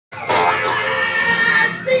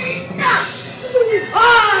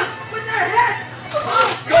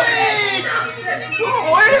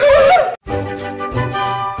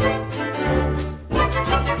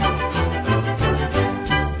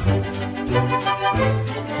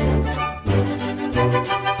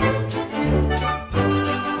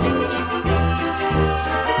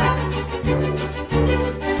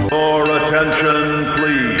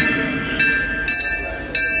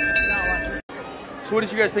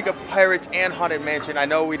you guys think of Pirates and Haunted Mansion? I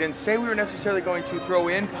know we didn't say we were necessarily going to throw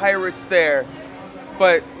in Pirates there,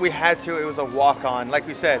 but we had to. It was a walk-on. Like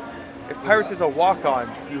we said, if Pirates is a walk-on,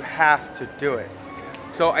 you have to do it.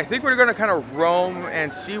 So I think we're gonna kind of roam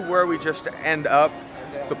and see where we just end up.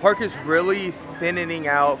 The park is really thinning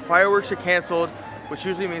out. Fireworks are canceled, which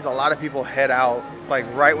usually means a lot of people head out like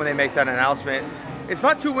right when they make that announcement. It's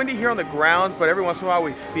not too windy here on the ground, but every once in a while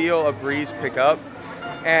we feel a breeze pick up.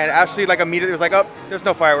 And Ashley like immediately was like, oh, there's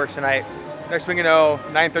no fireworks tonight. Next thing you know,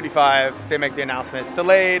 9:35, they make the announcements.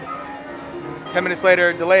 Delayed, 10 minutes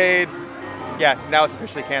later, delayed. Yeah, now it's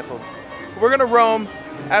officially canceled. We're gonna roam.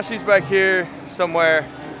 Ashley's back here somewhere.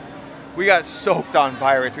 We got soaked on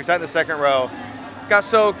Pirates. We sat in the second row. Got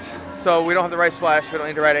soaked, so we don't have the right splash. We don't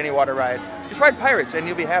need to ride any water ride. Just ride Pirates and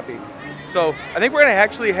you'll be happy. So I think we're gonna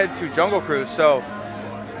actually head to Jungle Cruise. So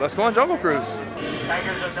let's go on Jungle Cruise.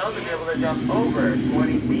 Tigers are known to be able to jump over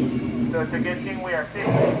 20 feet. So it's a good thing we are 15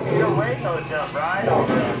 feet away, so they'll jump right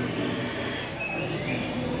over us.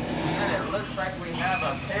 And it looks like we have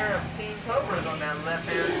a pair of Team Cobras on that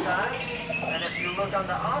left-hand side. And if you look on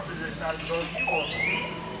the opposite side of those, you will see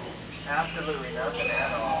absolutely nothing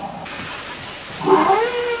at all.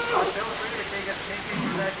 Feel free to take as many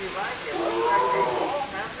pictures as you like. It looks like they all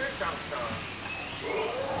have their jumps on.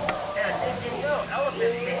 And did you know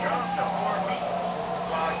elephants can grow up to 4 feet,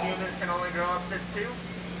 while humans can only grow up to 2?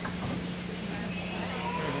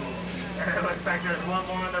 And it looks like there's one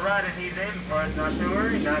more on the right and he's in for it. Not to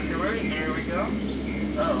worry, not to worry. Here we go.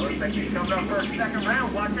 Oh, looks like he's coming up for a second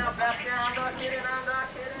round. Watch out back there. I'm not kidding, I'm not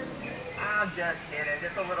kidding. I'm just kidding.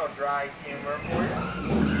 Just a little dry humor for you.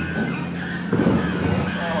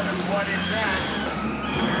 Oh, and what is that?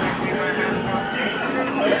 Looks like we might have something.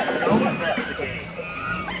 Let's go investigate.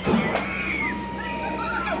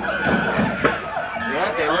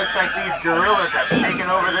 Yep, it looks like these gorillas have taken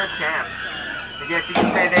over this camp. I guess you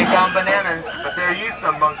can say they've gone bananas, but they're used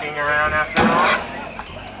to monkeying around after all.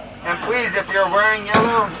 And please, if you're wearing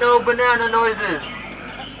yellow, no banana noises.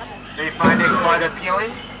 They find it quite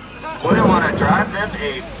appealing. Wouldn't want to drive them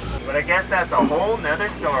ape. But I guess that's a whole nother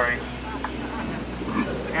story.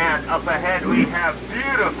 And up ahead we have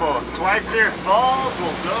beautiful Schweitzer Falls.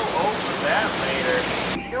 We'll go over that later.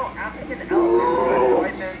 You know, African elephants are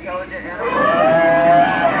quite an intelligent animal.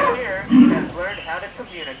 And here has learned how to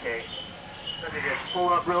communicate. Let me just pull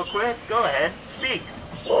up real quick. Go ahead, speak.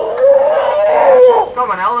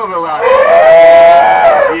 Come on, a little bit louder.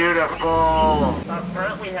 Beautiful. Up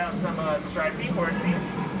front we have some stripy horses.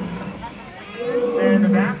 Then in the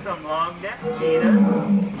back some long-necked cheetahs.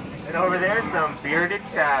 And over there some bearded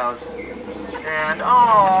cows. And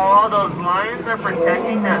oh, those lions are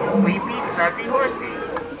protecting that sleepy stripy horsey.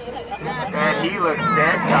 And he looks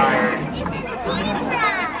dead tired.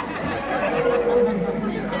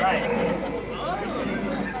 Right.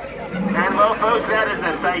 And well folks, that is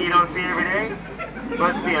a sight you don't see every day.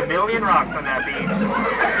 Must be a million rocks on that beach.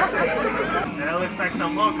 And it looks like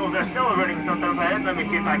some locals are celebrating something up ahead. Let me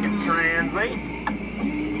see if I can translate.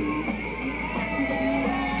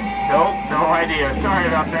 Nope, no idea. Sorry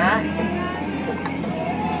about that.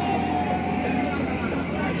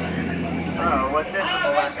 Oh, what's this on the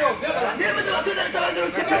left hand side?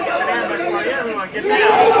 It's an ambush for you. Everyone, get down.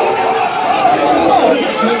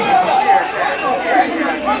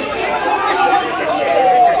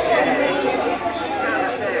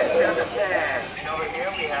 And over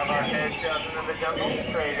here we have our head salesman of the jungle,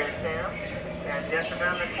 Trader Sam. And just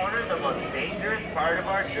around the corner, the most dangerous part of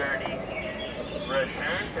our journey.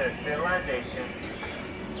 Return to civilization.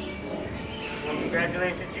 Well,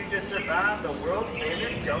 congratulations, you just survived the world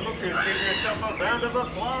famous Jungle Cruise. Give yourself a round of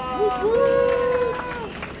applause.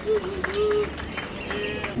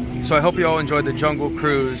 So I hope you all enjoyed the Jungle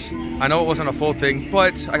Cruise. I know it wasn't a full thing,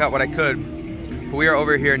 but I got what I could. But we are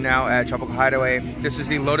over here now at Tropical Hideaway. This is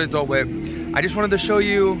the loaded Dole Whip. I just wanted to show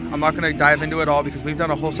you, I'm not going to dive into it all because we've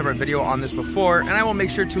done a whole separate video on this before, and I will make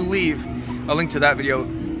sure to leave a link to that video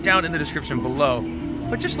down in the description below.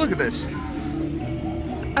 But just look at this.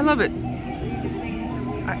 I love it.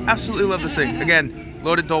 I absolutely love this thing. Again,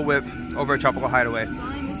 loaded Dole Whip over at Tropical Hideaway. It's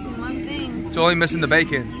only missing one thing. It's only missing the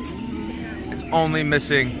bacon. It's only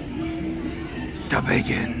missing the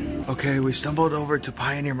bacon. Okay, we stumbled over to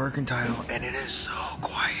Pioneer Mercantile and it is so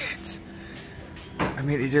quiet. I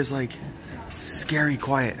mean, it is like scary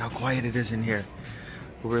quiet, how quiet it is in here.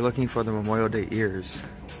 But we're looking for the Memorial Day ears.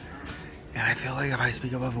 And I feel like if I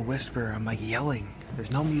speak above a whisper, I'm like yelling.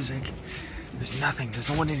 There's no music. There's nothing. There's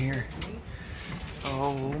no one in here.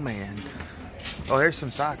 Oh, man. Oh, there's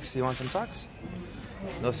some socks. You want some socks?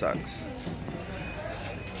 No socks.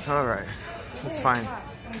 All right. That's fine.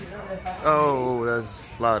 Oh, that's...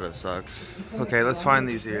 Flauta sucks. Okay, let's find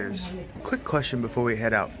these ears. Quick question before we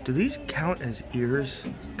head out. Do these count as ears?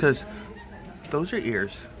 Because those are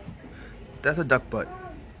ears. That's a duck butt.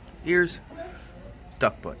 Ears,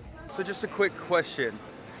 duck butt. So just a quick question.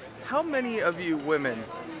 How many of you women,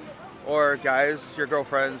 or guys, your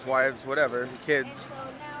girlfriends, wives, whatever, kids,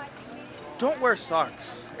 don't wear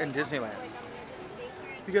socks in Disneyland?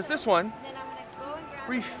 Because this one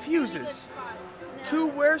refuses to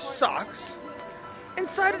wear socks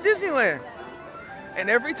inside of Disneyland. And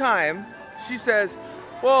every time she says,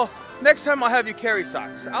 well, next time I'll have you carry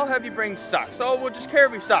socks. I'll have you bring socks. Oh, we'll just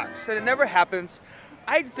carry socks. And it never happens.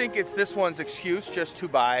 I think it's this one's excuse just to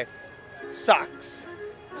buy socks.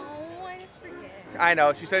 Oh, I just forget. I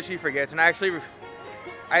know, she says she forgets. And I actually,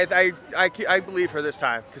 I believe her this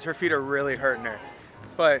time because her feet are really hurting her.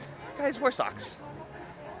 But guys, wear socks.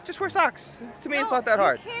 Just wear socks. To me, it's not that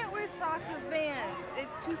hard. You can't wear socks with Vans.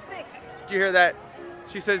 It's too thick. Did you hear that?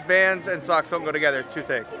 She says Vans and socks don't go together. Too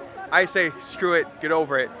thick. I say screw it. Get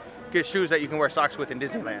over it. Get shoes that you can wear socks with in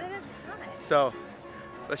Disneyland. So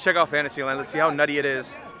let's check out Fantasyland. Let's see how nutty it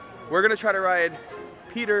is. We're gonna try to ride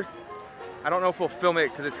Peter. I don't know if we'll film it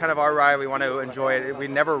because it's kind of our ride. We want to enjoy it. We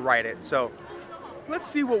never ride it. So let's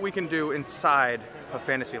see what we can do inside of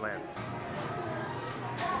Fantasyland.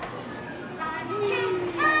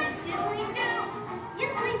 You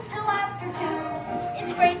sleep till after 2.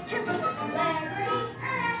 It's great to be a celebrity,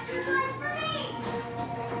 and after's life for me.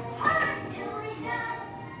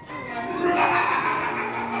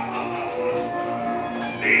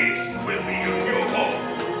 This will be your new home.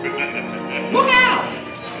 Look out!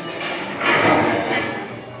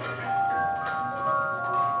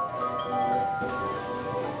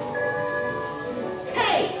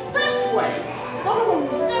 Hey, this way! Oh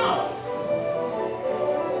no!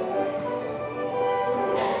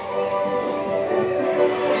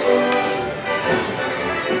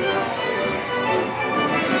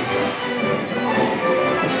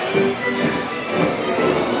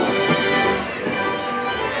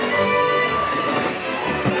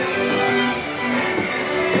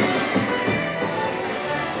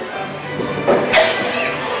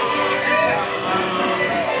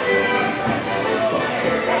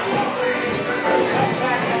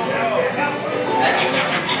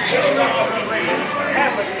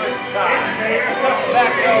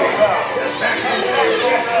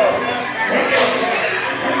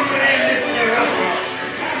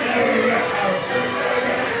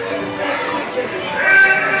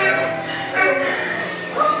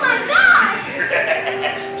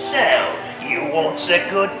 So, you want a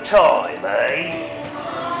good time, eh?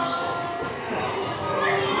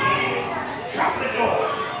 Shut the door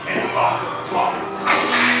and lock the door.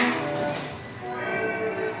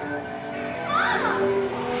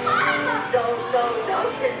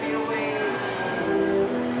 Don't get me away.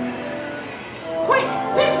 Quick,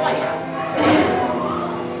 this way!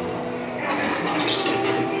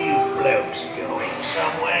 You blokes going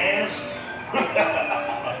somewhere?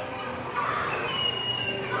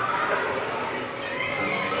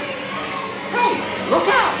 Hey, look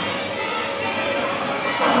out!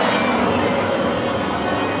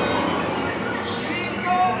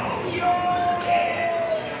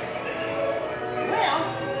 Well,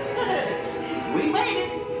 we made it.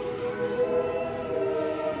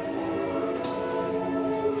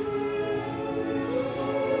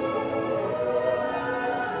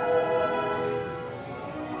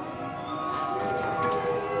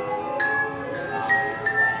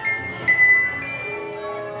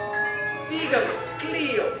 Figaro,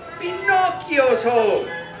 Clio, Pinocchio's home!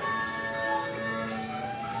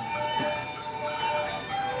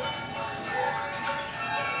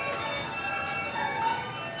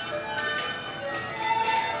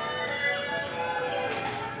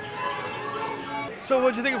 So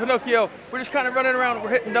what'd you think of Pinocchio? We're just kind of running around, we're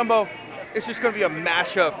hitting Dumbo. It's just gonna be a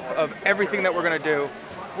mashup of everything that we're gonna do.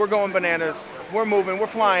 We're going bananas, we're moving, we're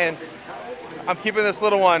flying. I'm keeping this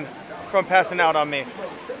little one from passing out on me.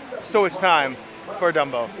 So it's time for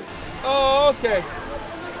Dumbo. Oh, okay.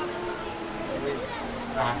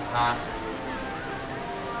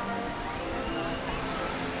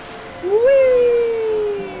 Whee!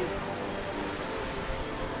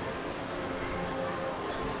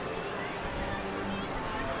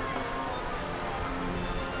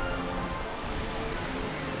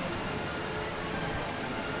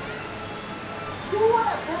 What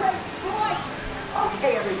a great flight!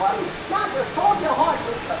 Okay, everybody, now just hold your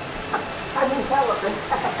horses. I mean, elephants.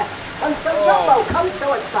 Until Dumbo comes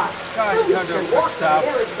to a stop. Guys, You come to a can quick walk stop.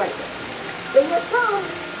 the nearest exit. See you soon.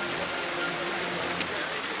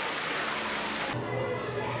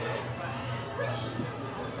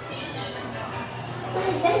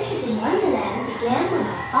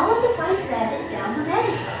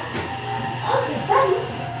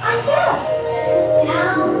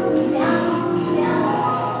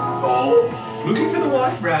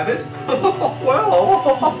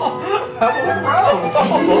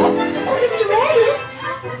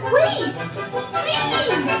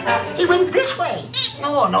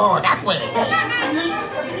 no, that way.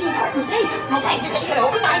 No time to say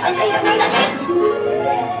hello, goodbye, and later.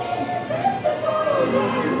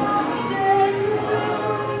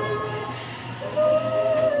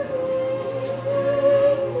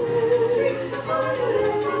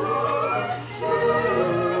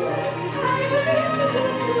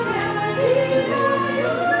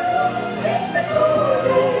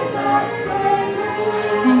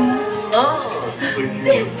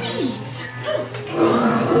 They're beads.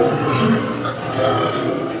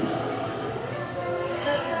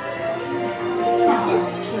 Now this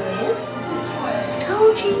is curious.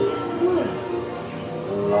 Toji wood.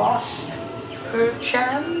 Lost,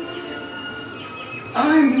 perchance?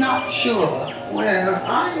 I'm not sure where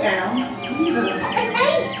I am either.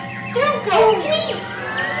 Hey, don't go, please.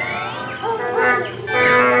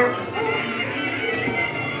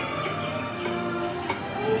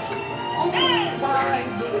 By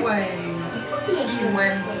the way, he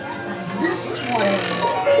went this way.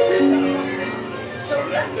 So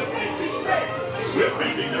let the baby spread. We're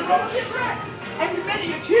making the roses red. And many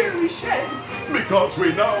a tear we shed. Because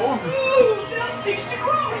we know. Ooh, they'll cease to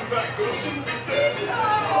grow. In fact, we'll soon be dead.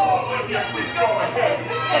 Oh, but yet we go ahead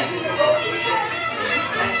and do the roses red.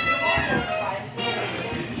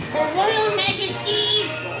 Her Royal Majesty,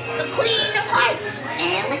 the Queen of Hearts,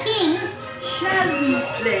 and the King. Shall we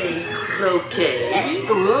play croquet?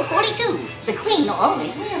 Rule 42, the Queen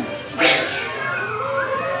always wins.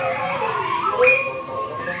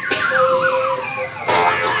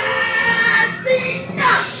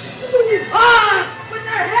 With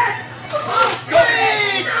their head!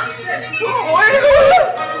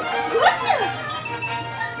 Goodness!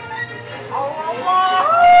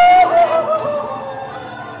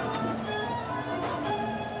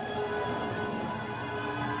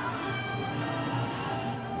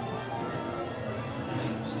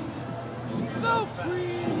 So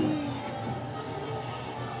pretty!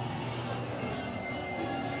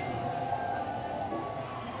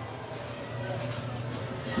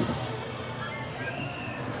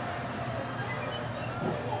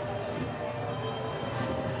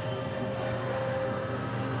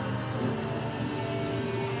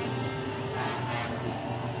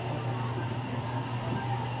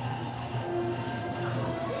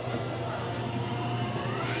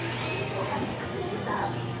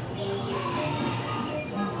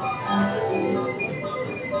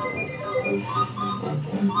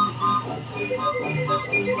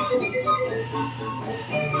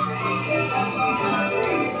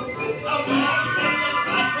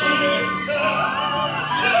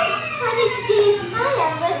 Honey, today's my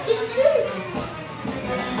birthday too.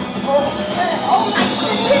 Oh,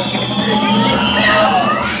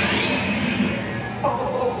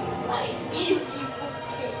 my beautiful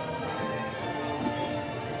cake.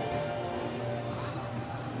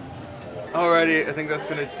 Alrighty, I think that's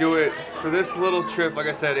gonna do it for this little trip. Like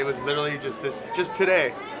I said, it was literally just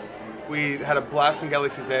today. We had a blast in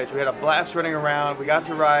Galaxy's Edge. We had a blast running around. We got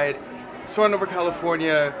to ride Soarin Over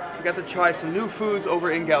California. We got to try some new foods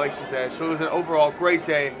over in Galaxy's Edge. So it was an overall great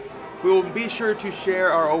day. We will be sure to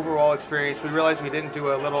share our overall experience. We realized we didn't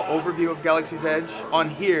do a little overview of Galaxy's Edge on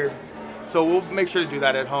here, so we'll make sure to do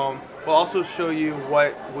that at home. We'll also show you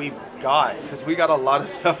what we got, because we got a lot of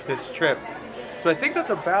stuff this trip. So I think that's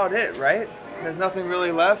about it, right? There's nothing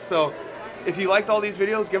really left. So if you liked all these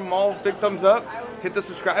videos, give them all a big thumbs up. Hit the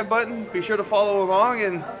subscribe button. Be sure to follow along.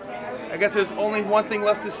 And I guess there's only one thing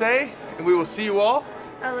left to say, and we will see you all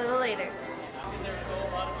A little later.